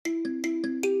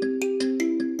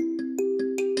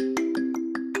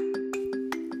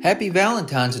Happy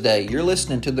Valentine's Day. You're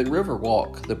listening to The River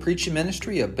Walk, the preaching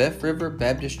ministry of Beth River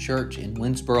Baptist Church in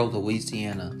Winsboro,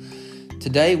 Louisiana.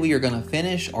 Today we are going to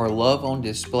finish our Love on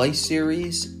Display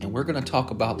series, and we're going to talk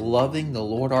about loving the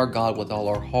Lord our God with all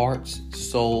our hearts,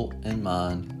 soul, and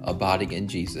mind, abiding in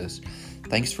Jesus.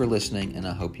 Thanks for listening, and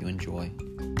I hope you enjoy.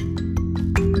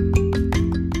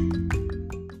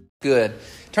 Good.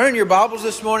 Turn your Bibles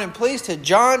this morning, please, to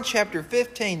John chapter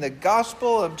 15, the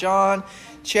Gospel of John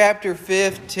chapter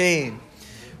 15.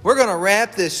 We're going to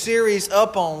wrap this series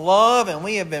up on love, and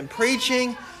we have been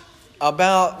preaching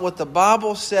about what the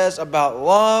Bible says about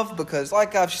love, because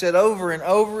like I've said over and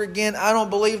over again, I don't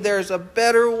believe there's a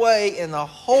better way in the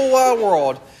whole wide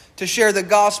world to share the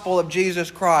gospel of Jesus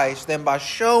Christ than by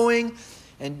showing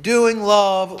and doing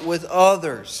love with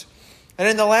others. And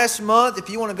in the last month, if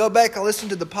you want to go back and listen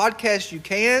to the podcast, you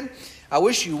can. I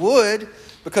wish you would,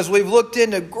 because we've looked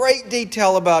into great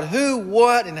detail about who,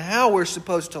 what, and how we're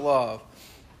supposed to love.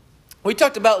 We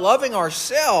talked about loving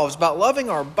ourselves, about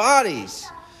loving our bodies.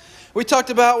 We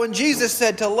talked about when Jesus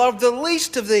said to love the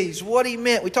least of these, what he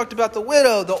meant. We talked about the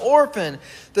widow, the orphan,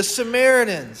 the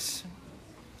Samaritans.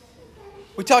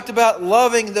 We talked about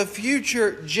loving the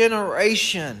future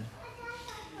generation.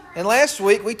 And last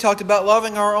week, we talked about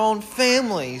loving our own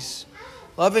families,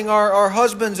 loving our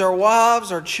husbands, our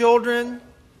wives, our children,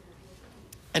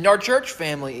 and our church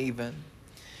family even.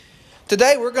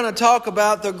 Today, we're going to talk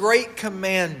about the great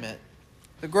commandment,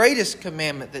 the greatest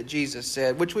commandment that Jesus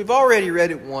said, which we've already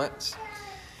read it once.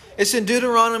 It's in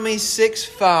Deuteronomy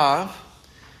 6:5,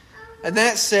 and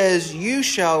that says, "You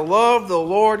shall love the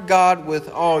Lord God with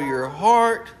all your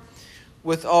heart,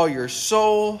 with all your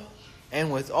soul,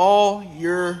 and with all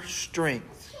your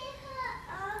strength."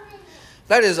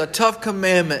 That is a tough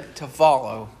commandment to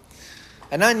follow.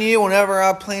 And I knew whenever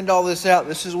I planned all this out,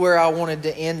 this is where I wanted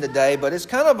to end today. But it's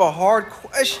kind of a hard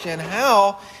question.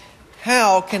 How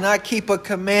can I keep a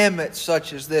commandment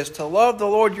such as this? To love the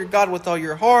Lord your God with all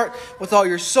your heart, with all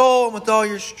your soul, and with all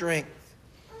your strength.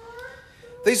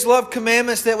 These love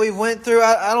commandments that we've went through,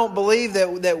 I don't believe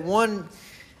that one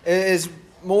is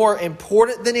more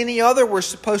important than any other. We're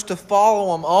supposed to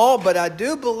follow them all, but I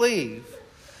do believe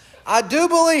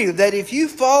that if you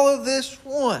follow this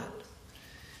one,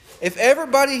 if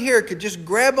everybody here could just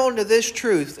grab onto this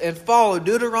truth and follow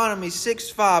Deuteronomy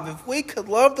 6:5, if we could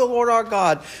love the Lord our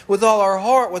God with all our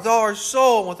heart, with all our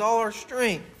soul, and with all our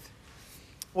strength,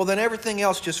 well, then everything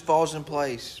else just falls in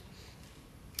place.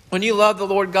 When you love the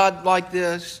Lord God like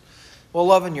this, well,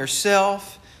 loving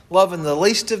yourself, loving the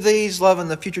least of these, loving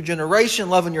the future generation,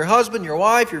 loving your husband, your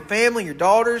wife, your family, your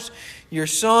daughters, your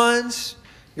sons,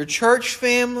 your church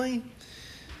family.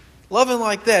 Loving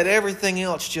like that, everything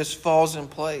else just falls in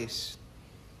place.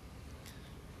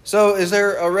 So is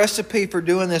there a recipe for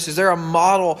doing this? Is there a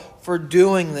model for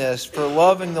doing this, for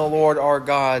loving the Lord our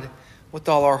God with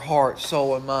all our heart,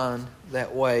 soul, and mind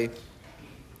that way?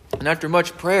 And after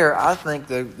much prayer, I think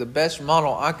the best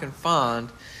model I can find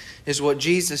is what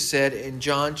Jesus said in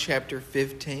John chapter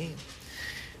 15.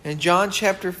 In John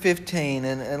chapter 15,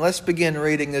 and let's begin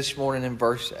reading this morning in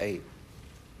verse 8.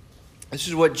 This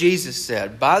is what Jesus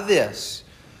said. "By this,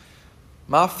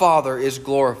 my Father is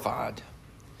glorified,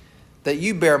 that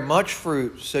you bear much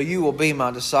fruit, so you will be my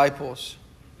disciples.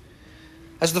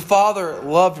 As the Father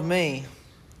loved me,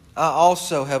 I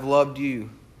also have loved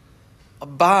you.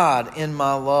 Abide in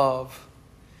my love.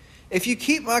 If you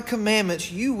keep my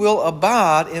commandments, you will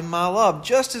abide in my love,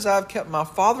 just as I've kept my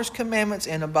Father's commandments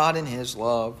and abide in his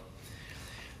love.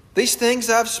 These things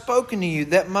I've spoken to you,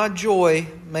 that my joy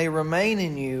may remain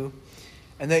in you,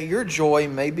 and that your joy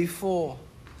may be full.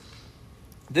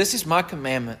 This is my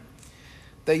commandment,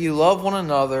 that you love one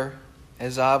another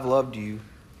as I've loved you.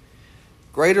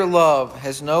 Greater love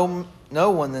has no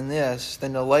one than this,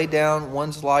 than to lay down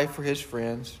one's life for his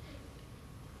friends.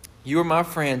 You are my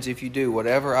friends if you do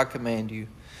whatever I command you.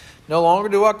 No longer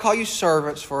do I call you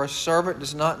servants, for a servant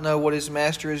does not know what his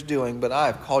master is doing, but I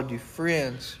have called you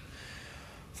friends.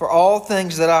 For all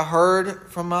things that I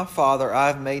heard from my Father I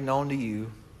have made known to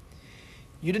you.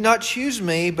 You did not choose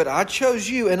me, but I chose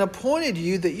you and appointed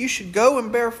you that you should go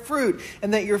and bear fruit,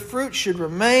 and that your fruit should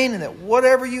remain, and that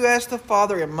whatever you ask the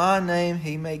Father in my name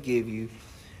he may give you.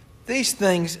 These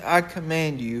things I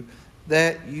command you,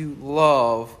 that you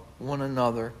love one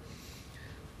another."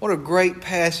 What a great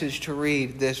passage to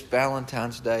read this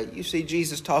Valentine's Day. You see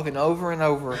Jesus talking over and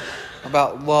over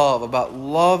about love, about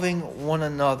loving one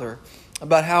another,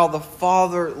 about how the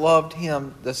Father loved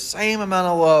him, the same amount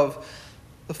of love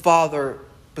the Father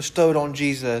bestowed on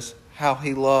Jesus, how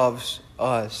he loves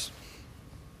us.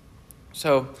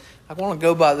 So I want to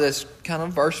go by this kind of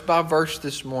verse by verse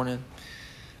this morning.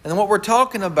 And what we're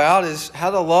talking about is how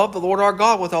to love the Lord our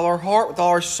God with all our heart, with all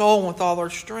our soul, and with all our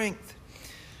strength.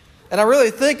 And I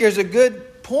really think there's a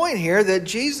good point here that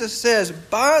Jesus says,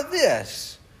 by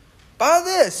this,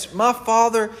 my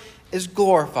Father is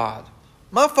glorified.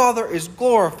 My Father is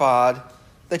glorified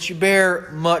that you bear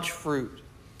much fruit.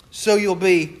 So you'll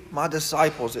be my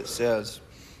disciples, it says.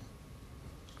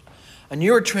 A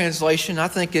newer translation, I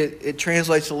think it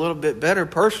translates a little bit better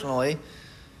personally.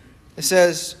 It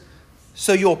says,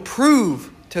 so you'll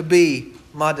prove to be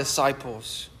my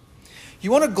disciples. You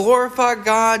want to glorify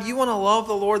God? You want to love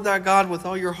the Lord thy God with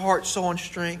all your heart, soul, and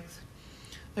strength?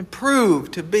 Then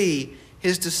prove to be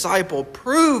His disciple.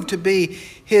 Prove to be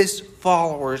His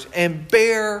followers and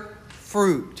bear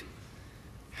fruit.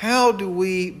 How do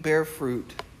we bear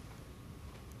fruit?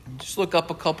 Just look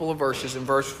up a couple of verses in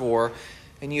verse 4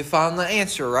 and you find the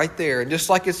answer right there. And just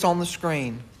like it's on the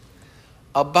screen,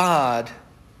 abide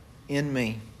in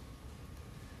me.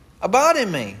 Abide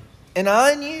in me, and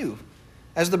I in you.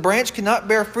 As the branch cannot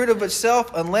bear fruit of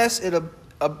itself unless it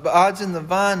abides in the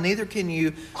vine, neither can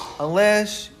you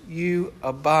unless you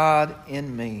abide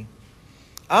in me.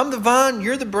 I'm the vine,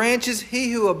 you're the branches.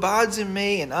 He who abides in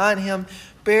me and I in him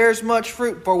bears much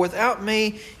fruit. For without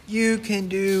me, you can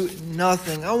do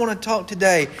nothing. I want to talk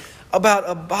today about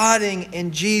abiding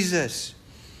in Jesus.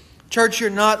 Church, you're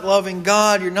not loving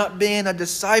God. You're not being a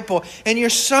disciple. And you're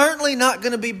certainly not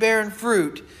going to be bearing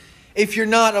fruit if you're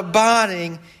not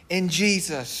abiding in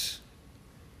Jesus.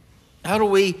 How do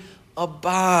we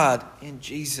abide in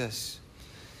Jesus?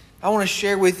 I want to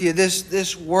share with you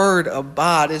this word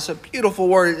abide. It's a beautiful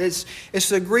word. It's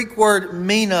the Greek word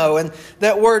meno. And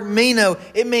that word meno,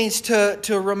 it means to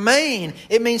remain.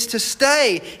 It means to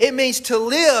stay. It means to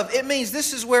live. It means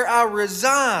this is where I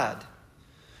reside.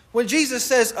 When Jesus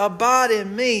says abide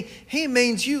in me, He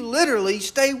means you literally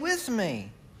stay with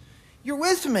me. You're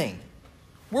with me.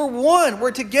 We're one.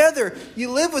 We're together.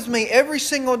 You live with me every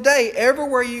single day,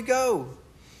 everywhere you go.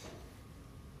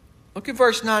 Look at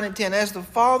verse 9 and 10. As the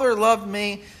Father loved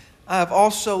me, I have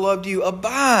also loved you.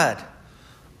 Abide.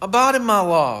 Abide in my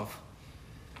love.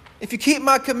 If you keep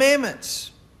my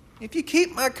commandments,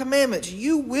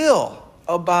 you will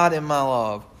abide in my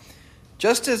love.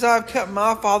 Just as I've kept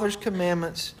my Father's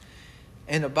commandments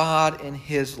and abide in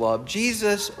His love.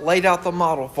 Jesus laid out the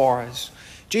model for us.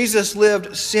 Jesus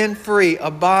lived sin-free,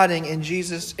 abiding in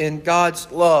Jesus, in God's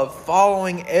love,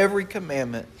 following every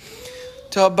commandment.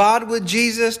 To abide with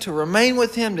Jesus, to remain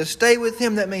with Him, to stay with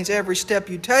Him, that means every step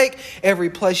you take, every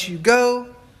place you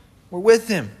go, we're with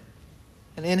Him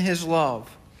and in His love.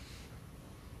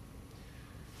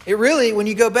 It really, when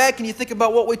you go back and you think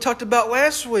about what we talked about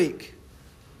last week,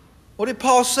 what did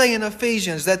Paul say in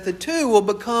Ephesians? That the two will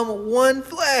become one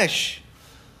flesh.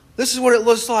 This is what it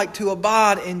looks like to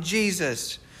abide in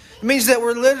Jesus. It means that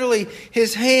we're literally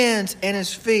His hands and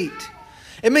His feet.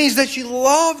 It means that you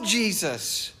love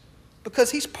Jesus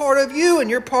because He's part of you and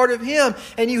you're part of Him.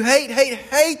 And you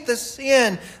hate the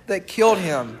sin that killed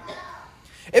Him.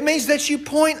 It means that you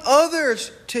point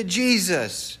others to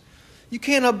Jesus. You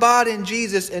can't abide in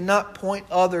Jesus and not point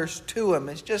others to Him.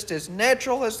 It's just as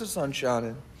natural as the sun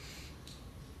shining.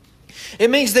 It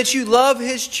means that you love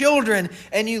His children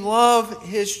and you love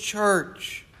His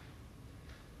church.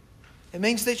 It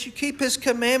means that you keep His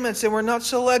commandments and we're not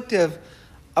selective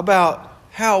about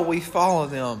how we follow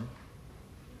them.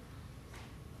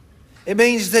 It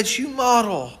means that you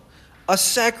model a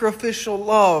sacrificial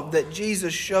love that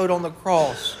Jesus showed on the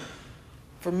cross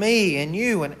for me and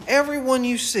you and everyone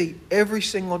you see every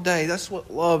single day. That's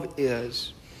what love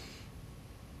is.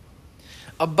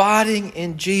 Abiding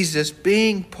in Jesus,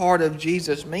 being part of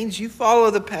Jesus, means you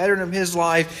follow the pattern of His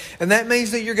life. And that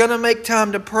means that you're going to make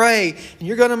time to pray. And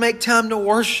you're going to make time to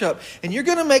worship. And you're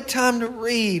going to make time to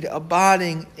read.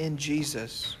 Abiding in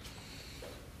Jesus.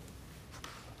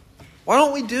 Why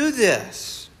don't we do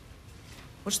this?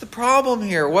 What's the problem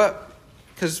here?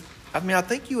 Because, I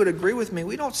think you would agree with me.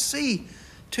 We don't see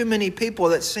too many people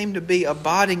that seem to be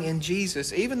abiding in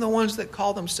Jesus. Even the ones that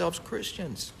call themselves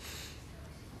Christians.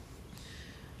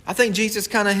 I think Jesus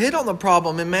kind of hit on the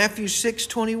problem in Matthew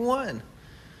 6:21,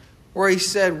 where He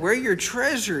said, where your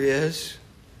treasure is,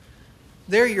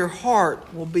 there your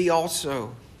heart will be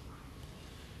also.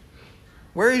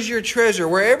 Where is your treasure?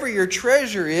 Wherever your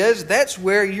treasure is, that's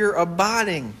where you're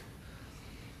abiding.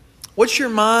 What's your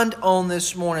mind on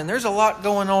this morning? There's a lot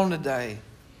going on today.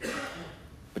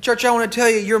 But church, I want to tell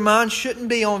you, your mind shouldn't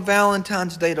be on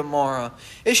Valentine's Day tomorrow.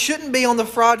 It shouldn't be on the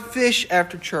fried fish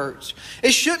after church.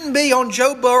 It shouldn't be on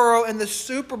Joe Burrow and the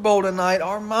Super Bowl tonight.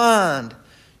 Our mind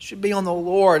should be on the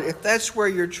Lord. If that's where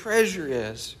your treasure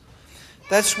is,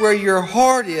 That's where your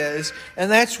heart is,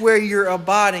 and that's where you're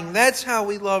abiding. That's how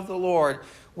we love the Lord,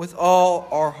 with all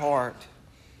our heart.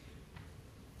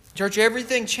 Church,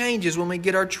 everything changes when we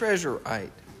get our treasure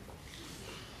right.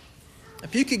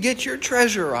 If you could get your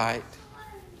treasure right,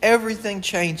 everything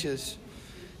changes.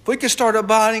 If we could start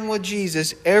abiding with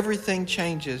Jesus, everything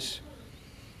changes.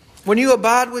 When you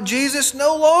abide with Jesus,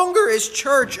 no longer is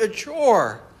church a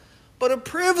chore, but a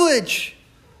privilege.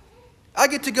 I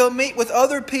get to go meet with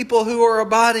other people who are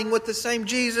abiding with the same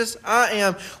Jesus I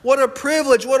am. What a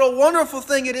privilege, what a wonderful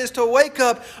thing it is to wake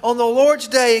up on the Lord's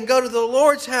day and go to the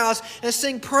Lord's house and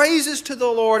sing praises to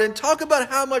the Lord and talk about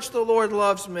how much the Lord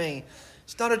loves me.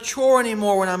 It's not a chore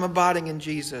anymore when I'm abiding in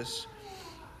Jesus.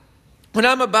 When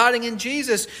I'm abiding in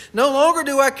Jesus, no longer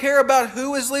do I care about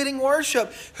who is leading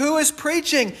worship, who is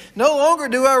preaching. No longer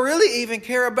do I really even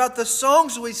care about the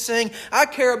songs we sing. I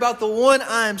care about the one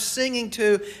I am singing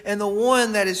to and the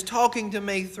one that is talking to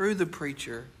me through the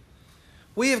preacher.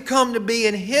 We have come to be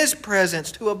in His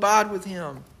presence, to abide with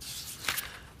Him.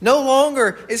 No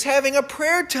longer is having a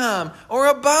prayer time or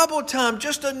a Bible time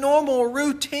just a normal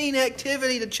routine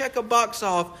activity to check a box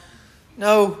off.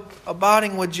 No,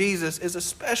 abiding with Jesus is a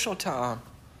special time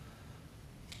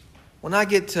when I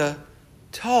get to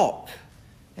talk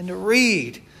and to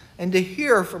read and to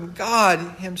hear from God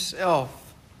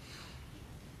Himself.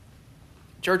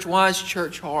 Church, why is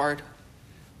church hard?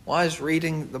 Why is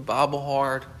reading the Bible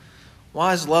hard?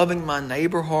 Why is loving my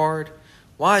neighbor hard?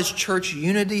 Why is church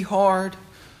unity hard?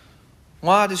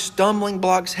 Why do stumbling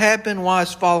blocks happen? Why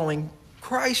is following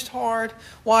Christ hard?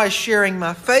 Why is sharing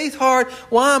my faith hard?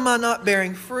 Why am I not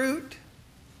bearing fruit?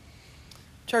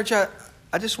 Church, I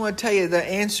just want to tell you the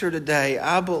answer today,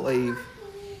 I believe,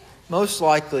 most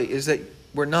likely is that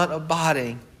we're not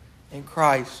abiding in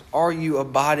Christ. Are you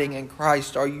abiding in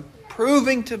Christ? Are you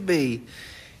proving to be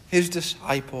His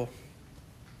disciple?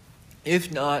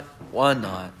 If not, why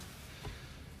not?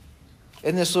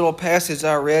 In this little passage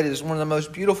I read is one of the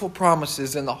most beautiful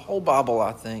promises in the whole Bible,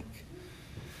 I think.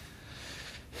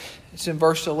 It's in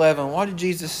verse 11. Why did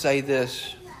Jesus say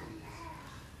this?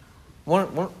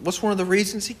 What's one of the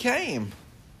reasons He came?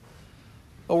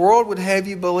 The world would have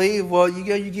you believe, well,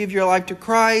 you give your life to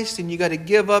Christ and you got to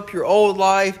give up your old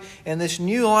life, and this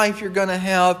new life you're going to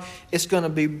have, it's going to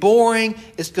be boring,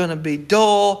 it's going to be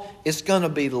dull, it's going to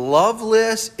be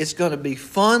loveless, it's going to be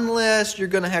funless, you're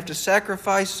going to have to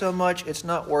sacrifice so much, it's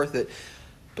not worth it.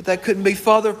 But that couldn't be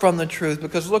further from the truth,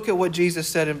 because look at what Jesus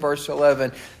said in verse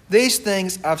 11. These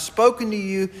things I've spoken to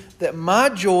you, that my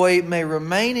joy may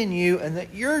remain in you, and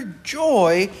that your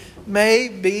joy may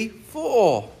be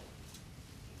full.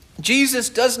 Jesus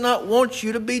does not want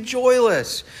you to be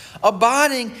joyless.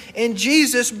 Abiding in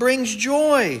Jesus brings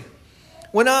joy.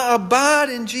 When I abide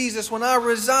in Jesus, when I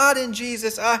reside in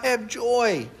Jesus, I have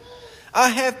joy. I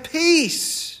have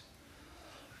peace.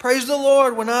 Praise the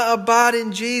Lord. When I abide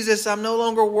in Jesus, I'm no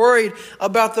longer worried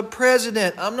about the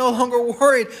president. I'm no longer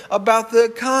worried about the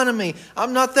economy.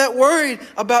 I'm not that worried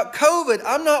about COVID.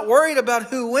 I'm not worried about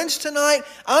who wins tonight.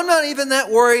 I'm not even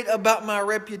that worried about my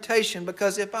reputation,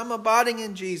 because if I'm abiding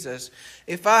in Jesus,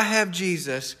 if I have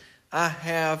Jesus, I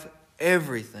have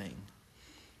everything.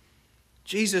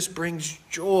 Jesus brings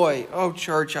joy. Oh,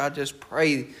 church, I just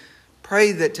pray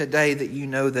that today that you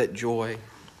know that joy.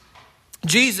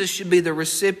 Jesus should be the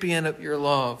recipient of your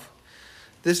love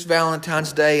this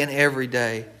Valentine's Day and every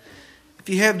day. If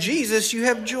you have Jesus, you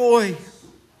have joy.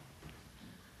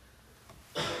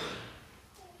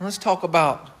 Let's talk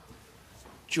about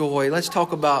joy. Let's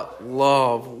talk about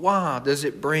love. Why does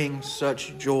it bring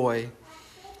such joy?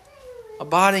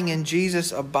 Abiding in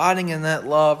Jesus, abiding in that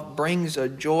love brings a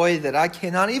joy that I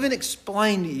cannot even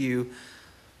explain to you,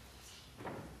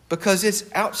 because it's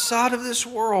outside of this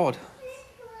world.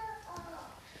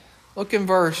 Look in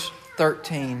verse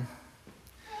 13.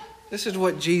 This is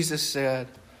what Jesus said.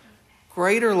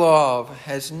 Greater love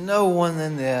has no one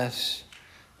than this,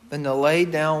 than to lay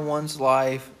down one's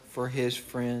life for his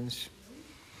friends.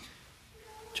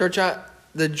 Church,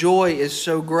 the joy is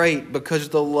so great because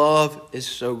the love is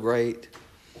so great.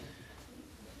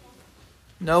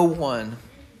 No one,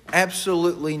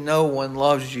 absolutely no one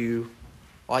loves you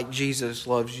like Jesus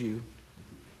loves you.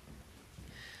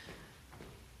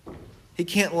 He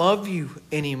can't love you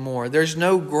anymore. There's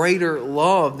no greater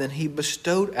love than He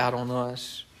bestowed out on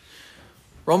us.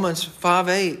 Romans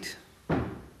 5:8.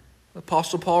 The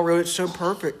Apostle Paul wrote it so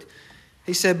perfect.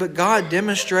 He said, but God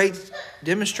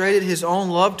demonstrated His own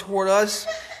love toward us,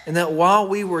 in that while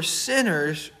we were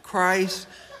sinners, Christ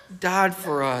died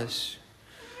for us.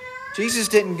 Jesus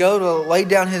didn't go to lay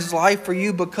down His life for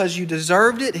you because you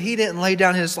deserved it. He didn't lay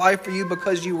down His life for you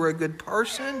because you were a good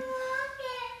person.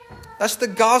 That's the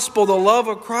gospel, the love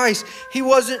of Christ. He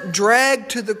wasn't dragged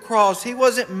to the cross. He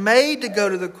wasn't made to go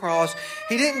to the cross.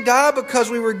 He didn't die because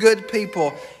we were good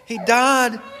people. He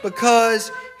died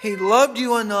because He loved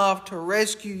you enough to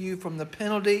rescue you from the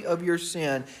penalty of your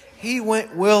sin. He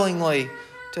went willingly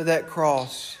to that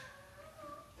cross.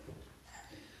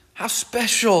 How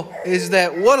special is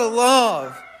that? What a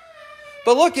love.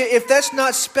 But look, if that's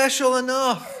not special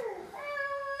enough,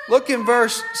 look in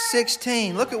verse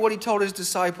 16. Look at what He told His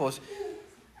disciples.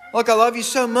 Look, I love you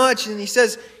so much. And He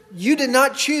says, you did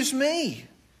not choose me,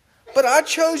 but I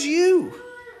chose you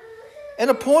and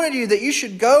appointed you that you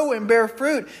should go and bear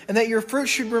fruit, and that your fruit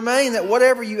should remain, that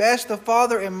whatever you ask the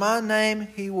Father in my name,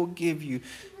 He will give you.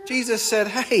 Jesus said,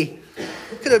 hey,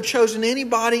 I could have chosen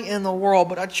anybody in the world,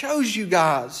 but I chose you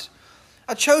guys.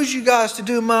 I chose you guys to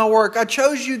do my work. I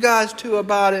chose you guys to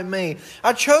abide in me.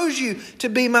 I chose you to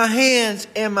be my hands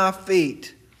and my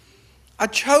feet. I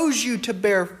chose you to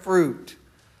bear fruit.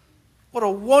 What a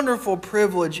wonderful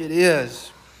privilege it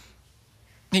is.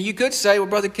 And you could say, well,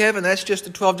 Brother Kevin, that's just the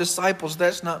 12 disciples.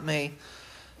 That's not me.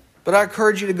 But I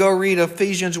encourage you to go read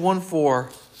Ephesians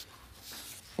 1:4,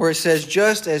 where it says,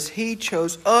 just as He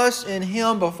chose us in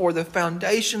Him before the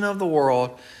foundation of the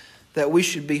world, that we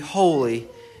should be holy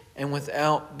and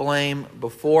without blame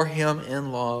before Him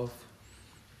in love.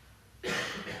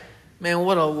 Man,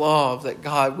 what a love that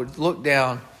God would look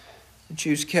down and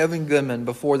choose Kevin Goodman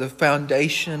before the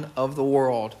foundation of the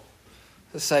world.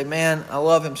 To say, man, I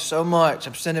love him so much.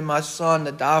 I'm sending my son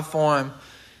to die for him.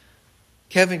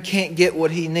 Kevin can't get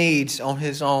what he needs on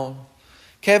his own.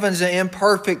 Kevin's an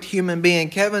imperfect human being.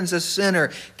 Kevin's a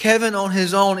sinner. Kevin on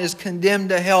his own is condemned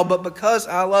to hell. But because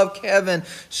I love Kevin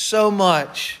so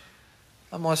much,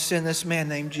 I'm going to send this man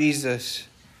named Jesus.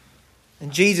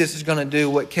 And Jesus is going to do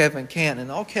what Kevin can't.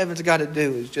 And all Kevin's got to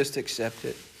do is just accept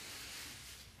it.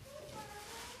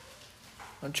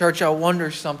 In church, I wonder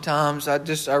sometimes,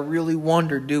 I really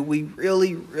wonder, do we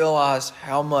really realize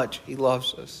how much He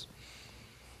loves us?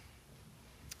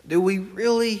 Do we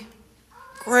really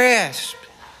grasp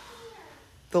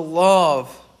the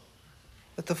love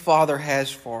that the Father has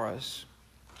for us?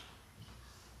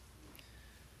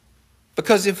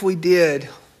 Because if we did,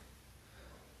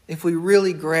 if we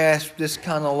really grasped this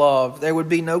kind of love, there would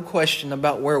be no question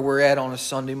about where we're at on a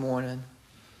Sunday morning.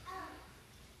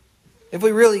 If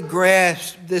we really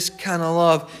grasped this kind of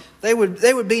love, there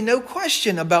would be no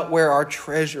question about where our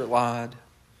treasure lied.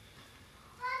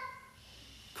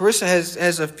 Carissa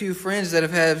has a few friends that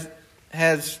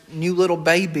has new little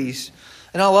babies.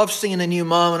 And I love seeing a new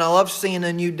mom and I love seeing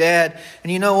a new dad.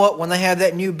 And you know what? When they have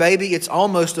that new baby, it's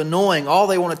almost annoying. All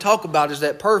they want to talk about is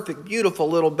that perfect, beautiful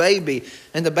little baby.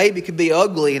 And the baby could be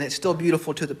ugly and it's still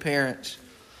beautiful to the parents.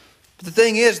 The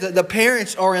thing is that the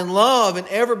parents are in love and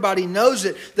everybody knows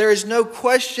it. There is no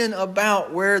question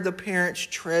about where the parents'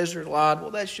 treasure lied. Well,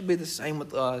 that should be the same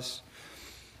with us.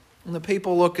 When the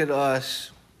people look at us,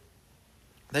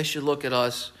 they should look at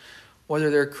us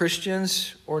whether they're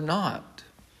Christians or not.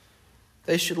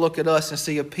 They should look at us and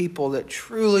see a people that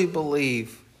truly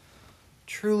believe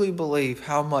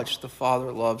how much the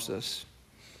Father loves us.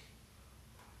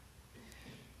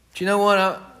 Do you know what?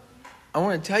 I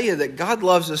want to tell you that God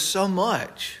loves us so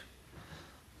much.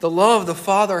 The love the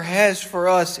Father has for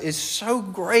us is so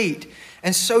great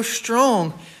and so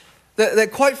strong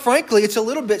that quite frankly, it's a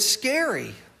little bit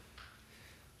scary.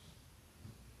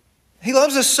 He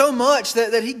loves us so much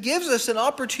that He gives us an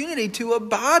opportunity to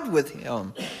abide with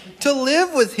Him, to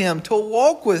live with Him, to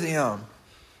walk with Him.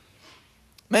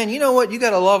 Man, you know what? You got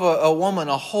to love a woman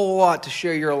a whole lot to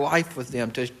share your life with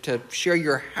them, to share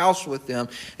your house with them.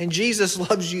 And Jesus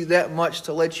loves you that much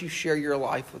to let you share your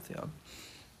life with Him.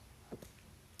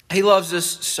 He loves us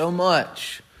so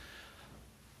much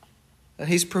that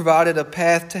He's provided a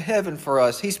path to heaven for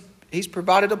us. He's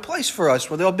provided a place for us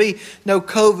where there'll be no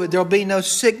COVID, there'll be no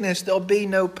sickness, there'll be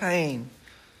no pain.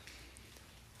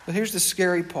 But here's the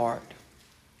scary part.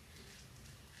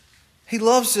 He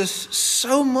loves us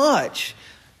so much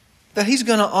that He's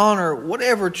going to honor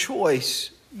whatever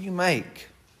choice you make.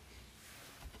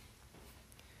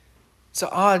 It's an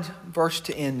odd verse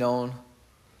to end on.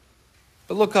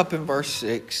 But look up in verse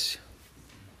 6.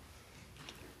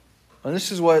 And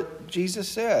this is what Jesus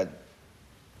said.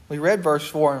 We read verse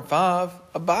 4 and 5.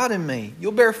 Abide in me.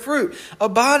 You'll bear fruit.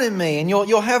 Abide in me. And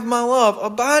you'll have my love.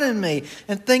 Abide in me.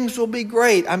 And things will be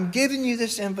great. I'm giving you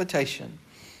this invitation.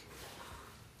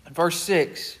 In verse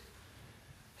 6.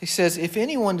 He says, if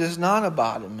anyone does not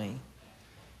abide in me,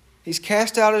 he's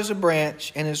cast out as a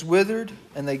branch and is withered,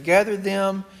 and they gather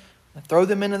them and throw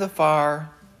them into the fire,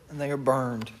 and they are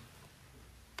burned.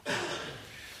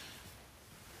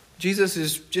 Jesus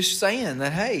is just saying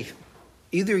that, hey,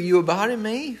 Either you abide in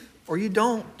me or you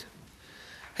don't.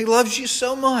 He loves you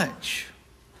so much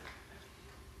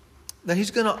that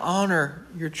He's going to honor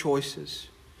your choices.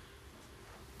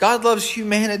 God loves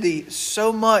humanity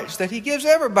so much that He gives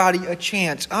everybody a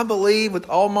chance. I believe with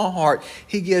all my heart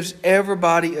He gives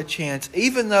everybody a chance.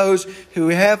 Even those who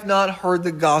have not heard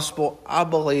the gospel, I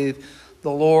believe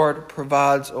the Lord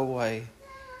provides a way.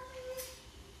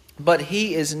 But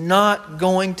He is not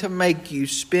going to make you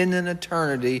spend an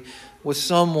eternity with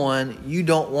someone you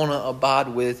don't want to abide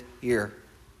with here.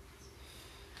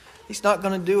 He's not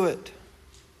going to do it.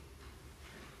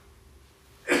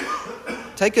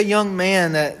 Take a young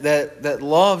man that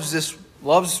loves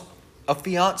a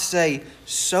fiancée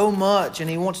so much, and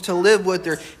he wants to live with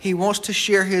her. He wants to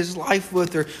share his life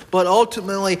with her. But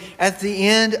ultimately, at the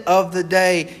end of the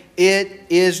day, it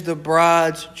is the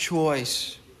bride's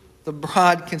choice. The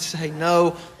bride can say,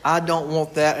 "No, I don't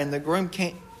want that," and the groom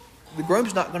can't. The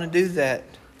groom's not going to do that.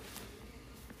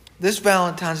 This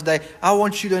Valentine's Day, I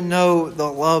want you to know the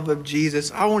love of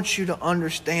Jesus. I want you to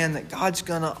understand that God's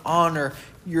going to honor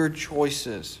your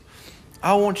choices.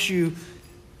 I want you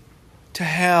to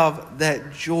have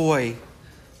that joy,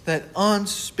 that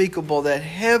unspeakable, that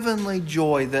heavenly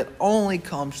joy that only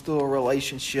comes through a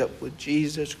relationship with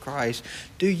Jesus Christ.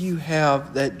 Do you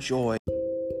have that joy?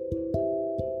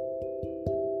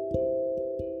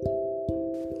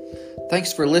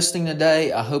 Thanks for listening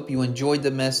today. I hope you enjoyed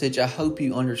the message. I hope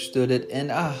you understood it. And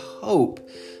I hope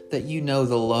that you know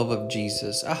the love of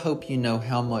Jesus. I hope you know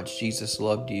how much Jesus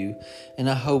loved you. And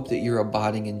I hope that you're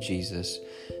abiding in Jesus.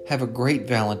 Have a great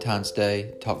Valentine's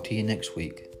Day. Talk to you next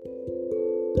week.